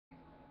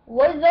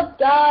What is up,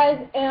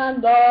 guys?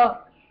 And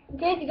in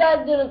case you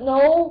guys didn't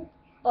know,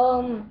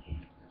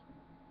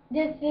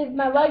 this is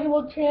my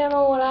regular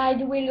channel, and I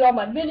deleted all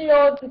my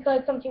videos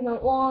because something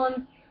went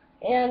wrong.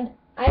 And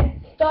I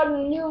started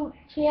a new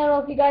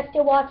channel. If you guys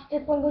still watch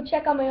this one, go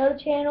check out my other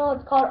channel.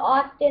 It's called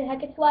Austin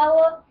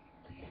Heckesweiler.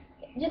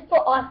 Just put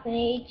Austin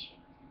H.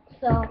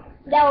 So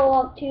that will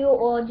work too,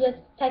 or just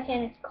type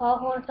in its call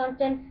or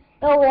something.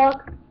 It'll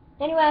work.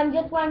 Anyway, I'm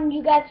just wanting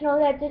you guys to know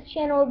that this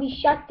channel will be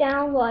shut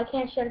down. Well, I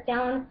can't shut it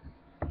down.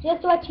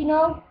 Just to let you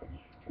know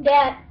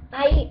that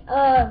I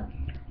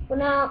will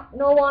not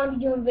no longer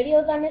be doing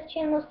videos on this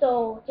channel.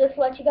 So just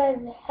to let you guys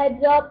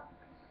heads up.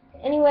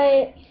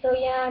 Anyway, so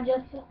yeah,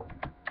 just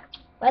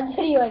that's the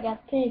video, I guess.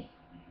 Peace.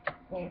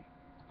 Yeah.